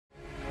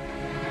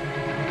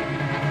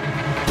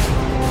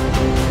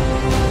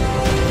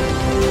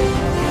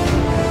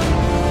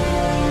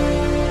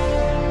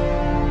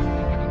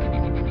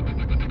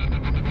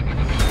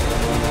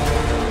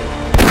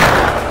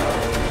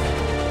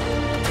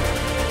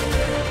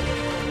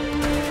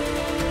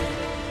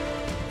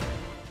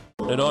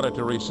In order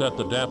to reset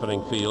the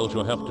dampening fields,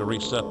 you'll have to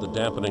reset the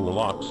dampening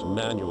locks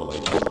manually.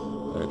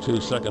 There are 2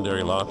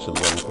 secondary locks and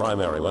 1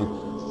 primary one.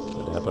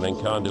 The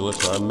dampening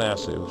conduits are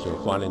massive, so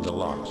finding the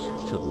locks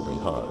shouldn't be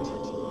hard.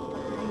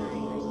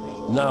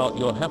 Now,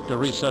 you'll have to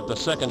reset the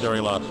secondary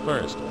locks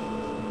first.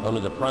 Only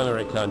the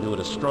primary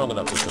conduit is strong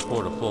enough to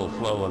support a full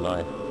flow, and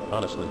I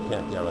honestly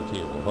can't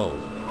guarantee it will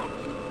hold.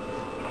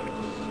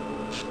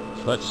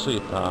 Let's see,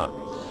 Pa.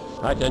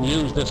 I can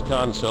use this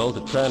console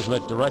to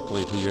transmit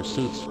directly to your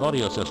suit's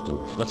audio system.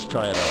 Let's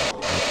try it out.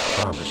 I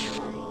promise.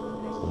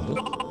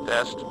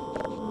 Test.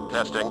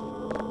 Testing.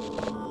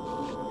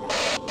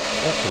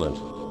 Excellent.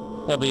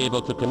 I'll be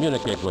able to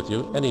communicate with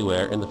you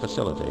anywhere in the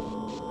facility.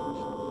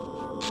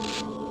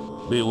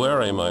 Be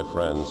wary, my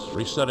friends.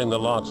 Resetting the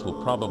locks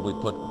will probably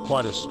put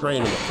quite a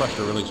strain on the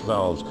pressure release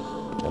valves,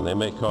 and they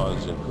may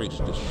cause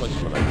increased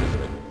displacement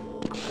activity.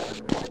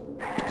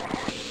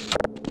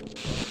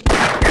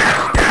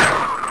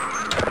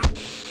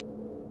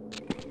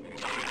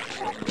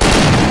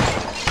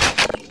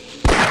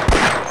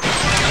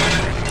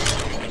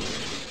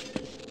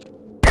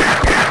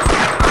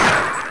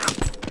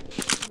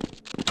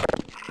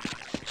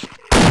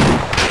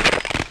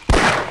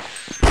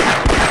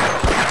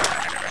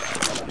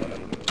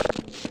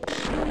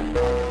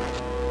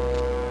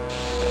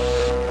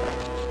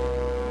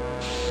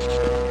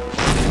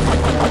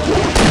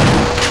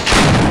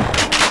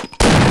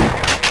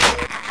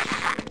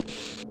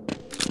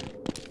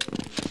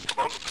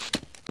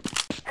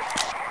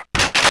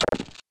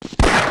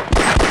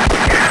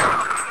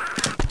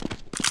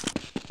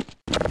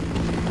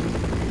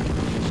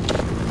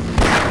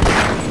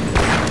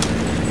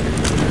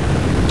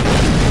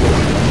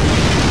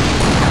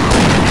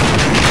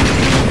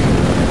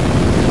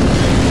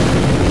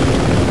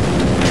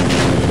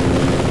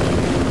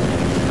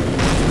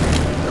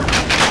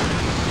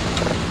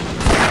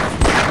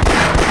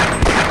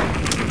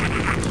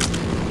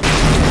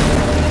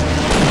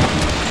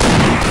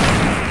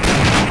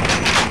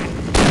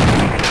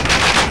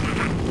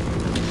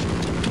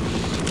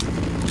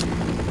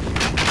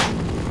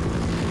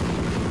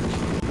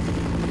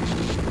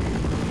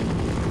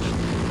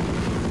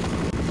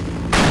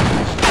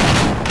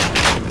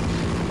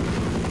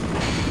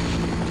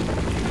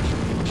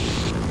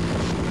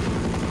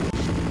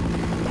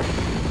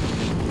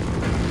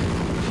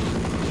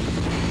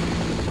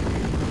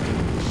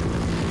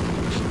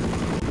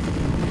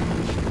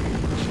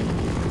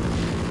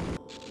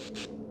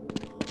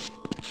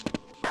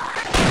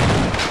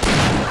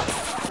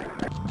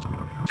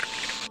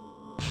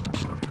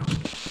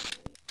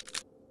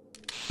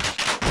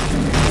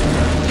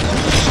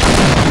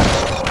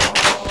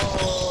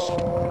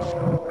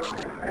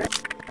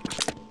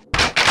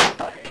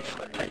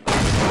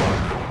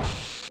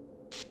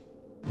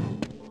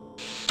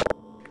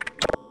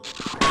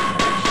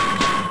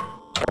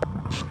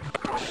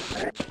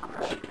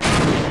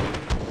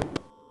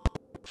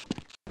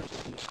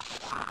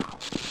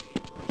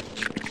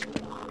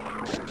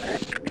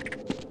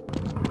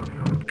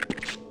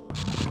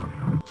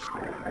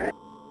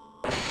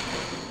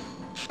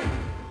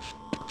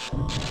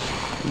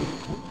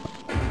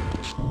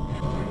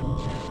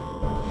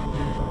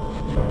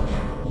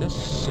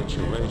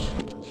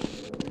 Situation.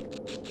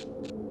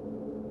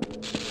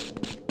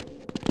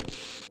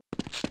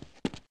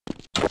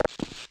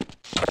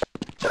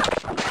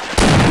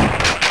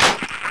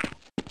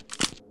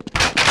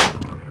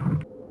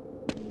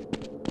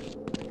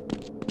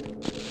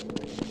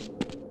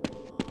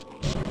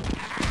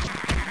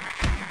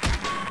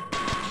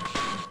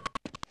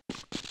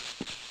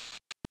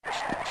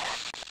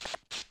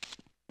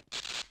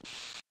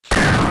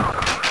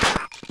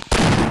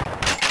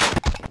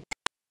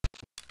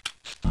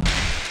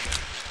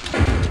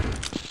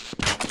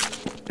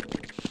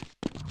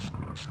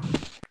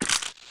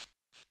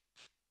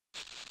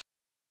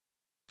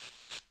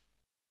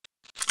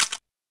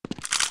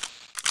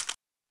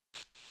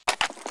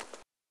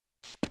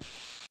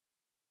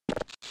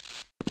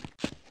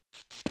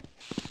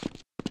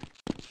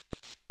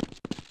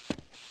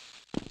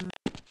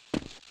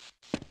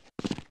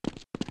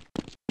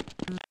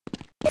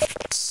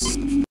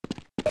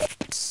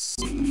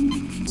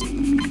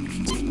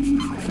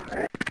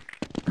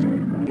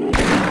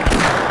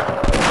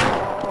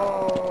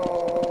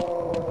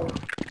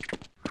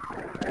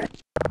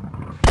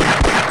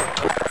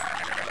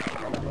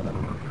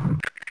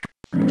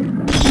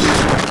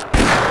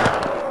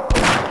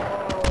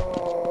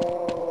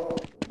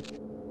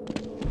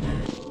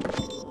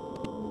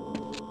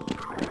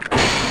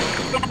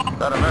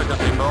 That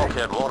emergency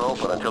bulkhead won't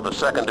open until the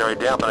secondary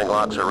dampening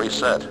locks are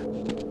reset.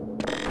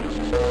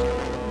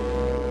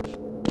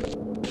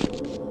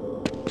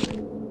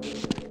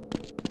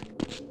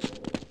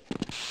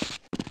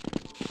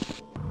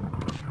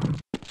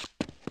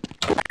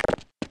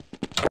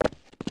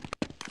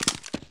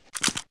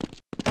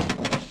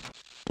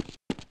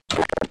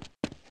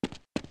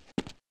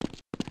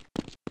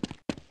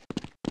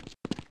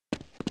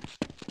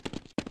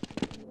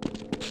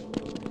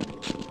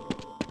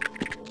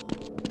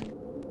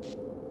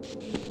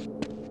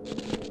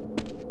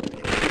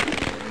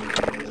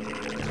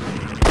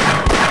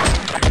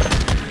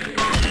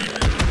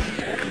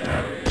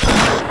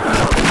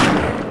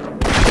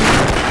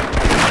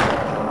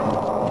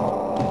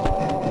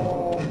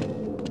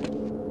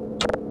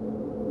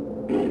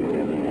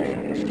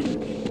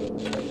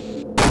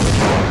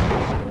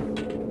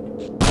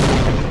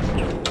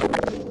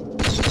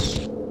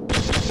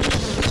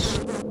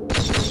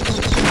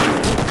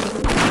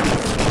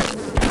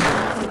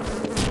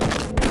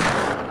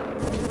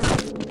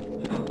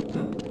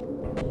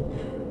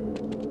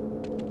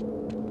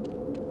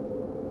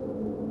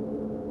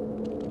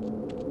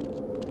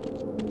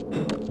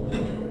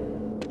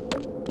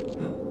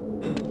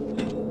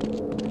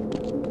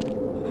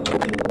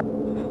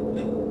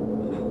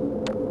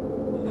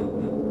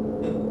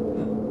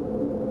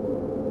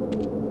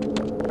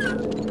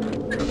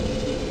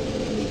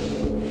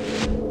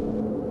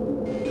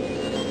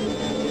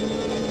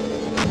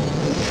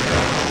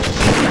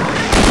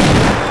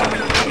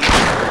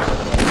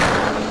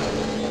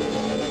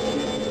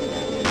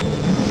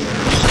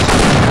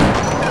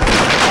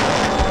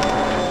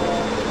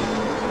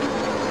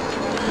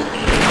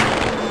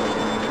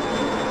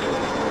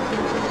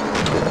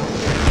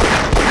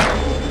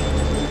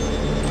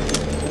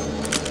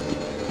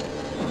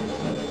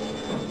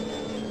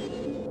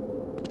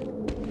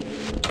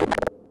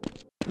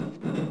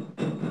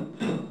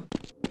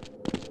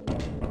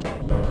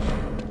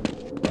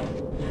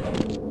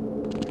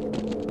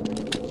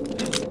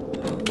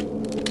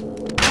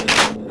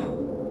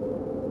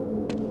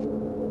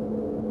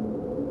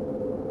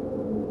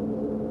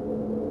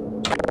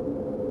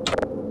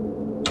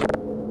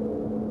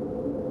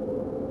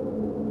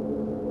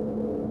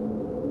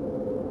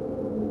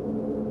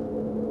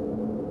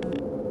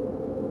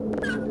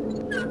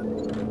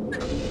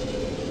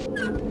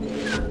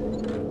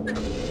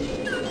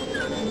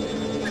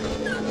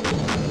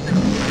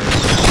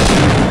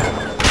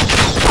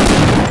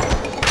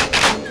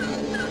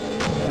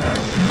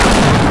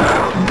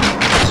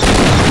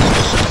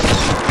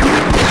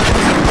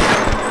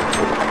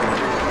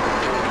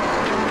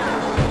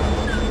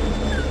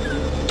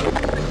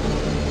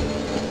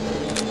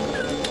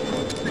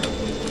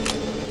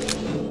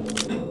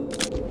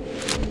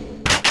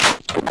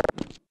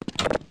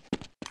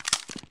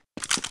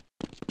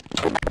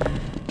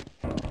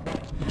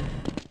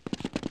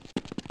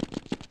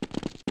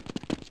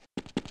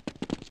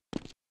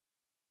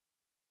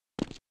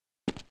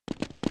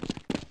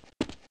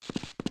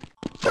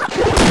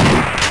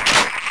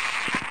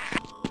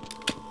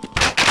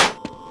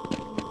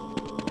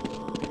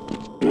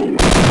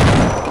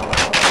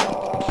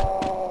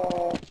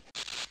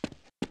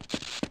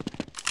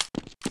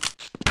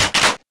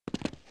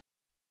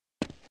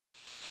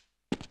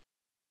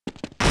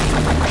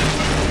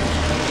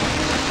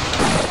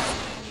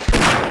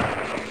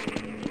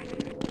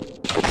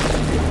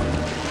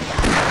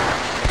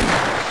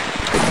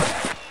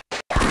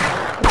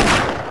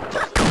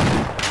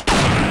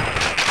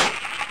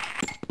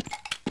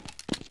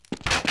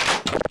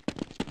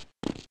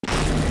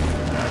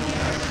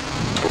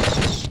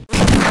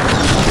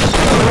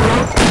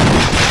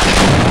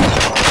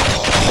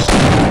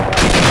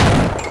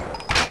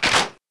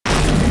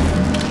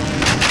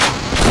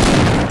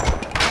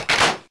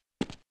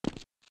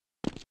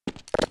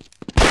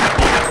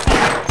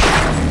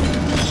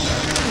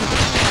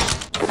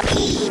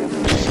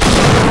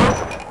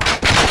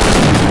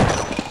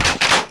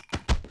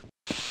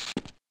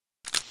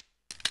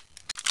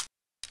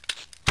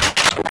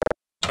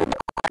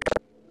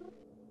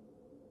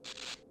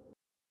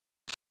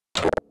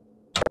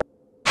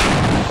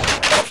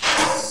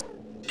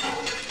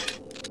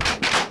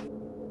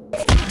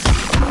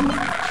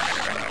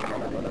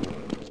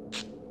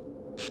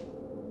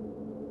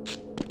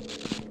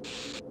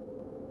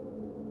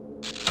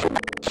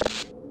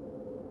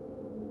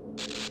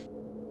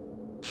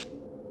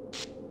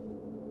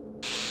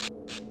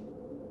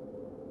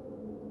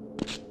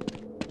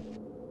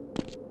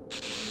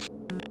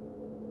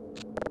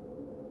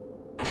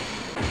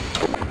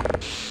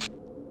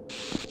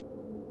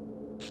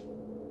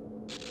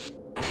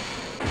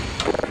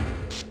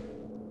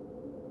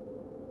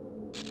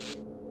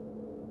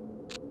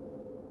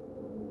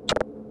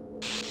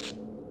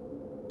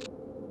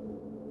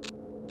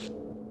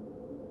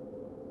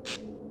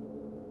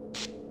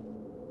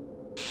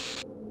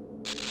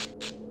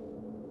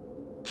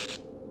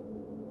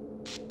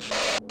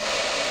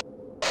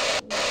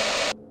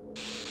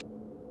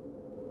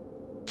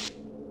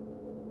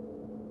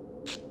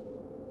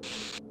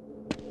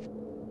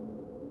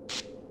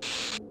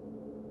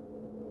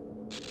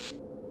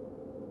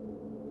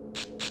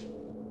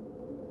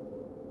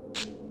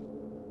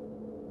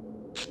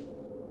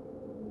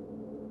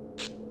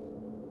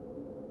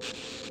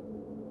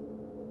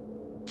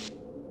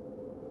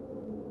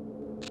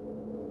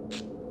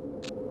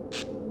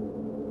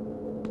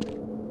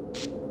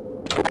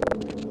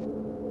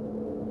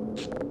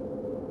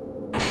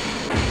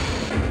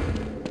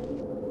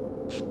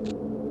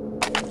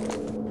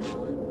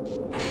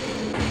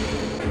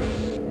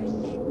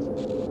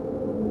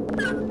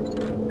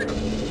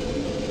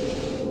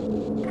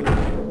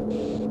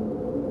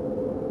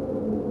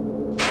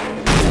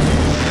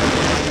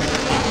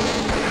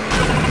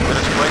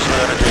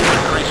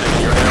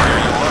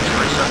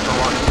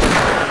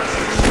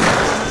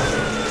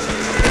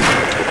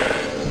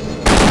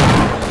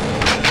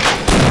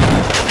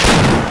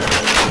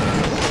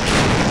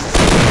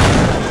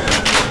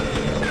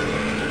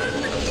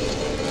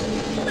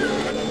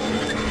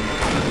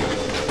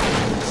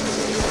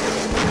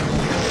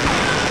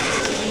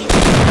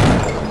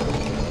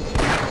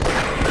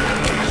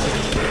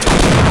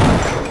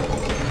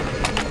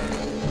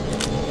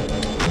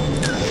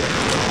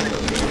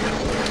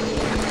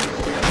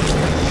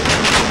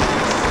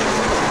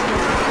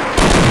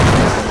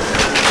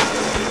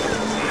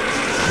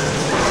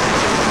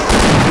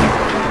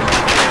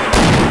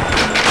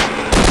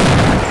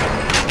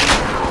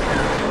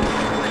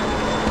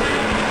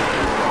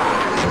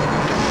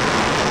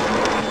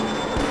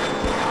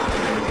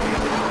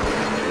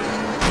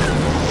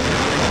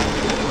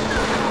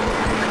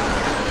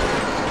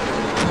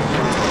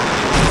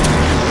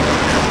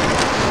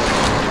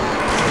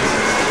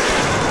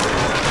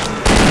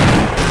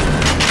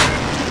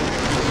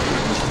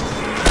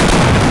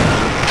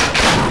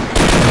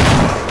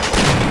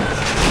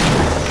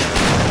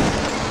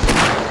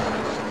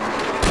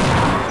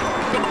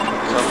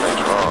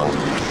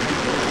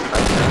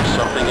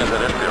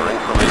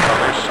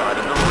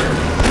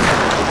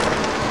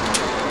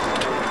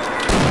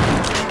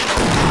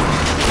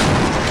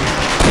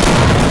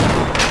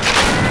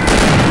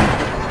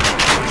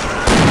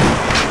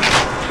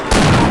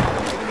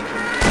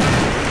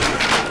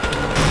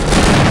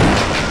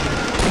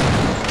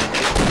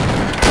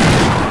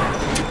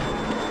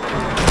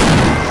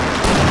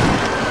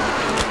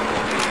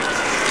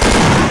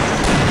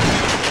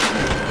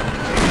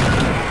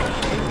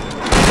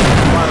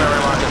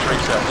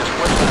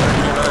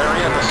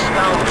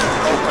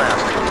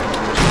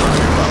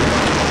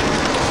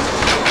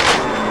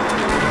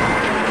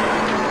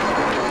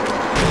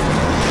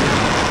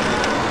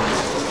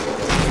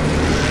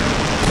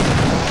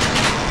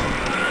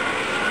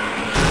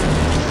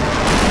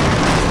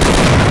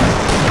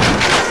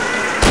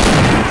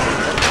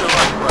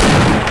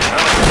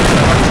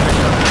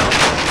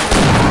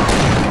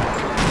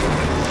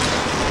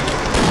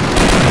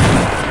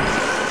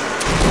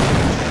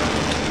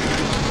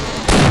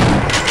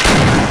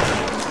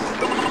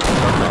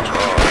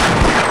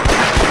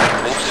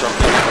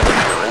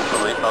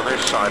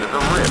 side of the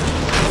rift.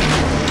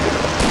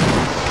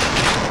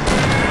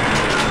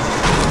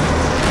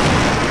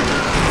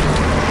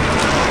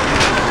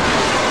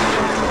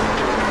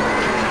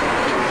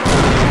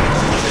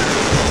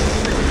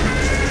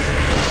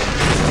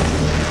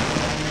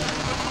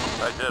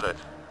 I did it.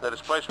 The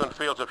displacement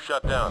fields have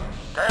shut down.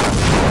 Damn it!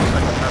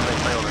 Second time they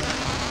failed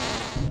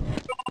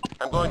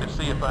it. I'm going to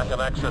see if I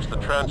can access the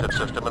transit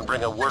system and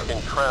bring a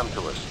working tram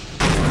to us.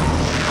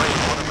 Afraid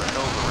whatever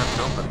hell the rift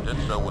opened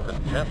did so with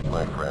intent,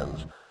 my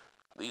friends.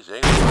 These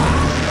aliens...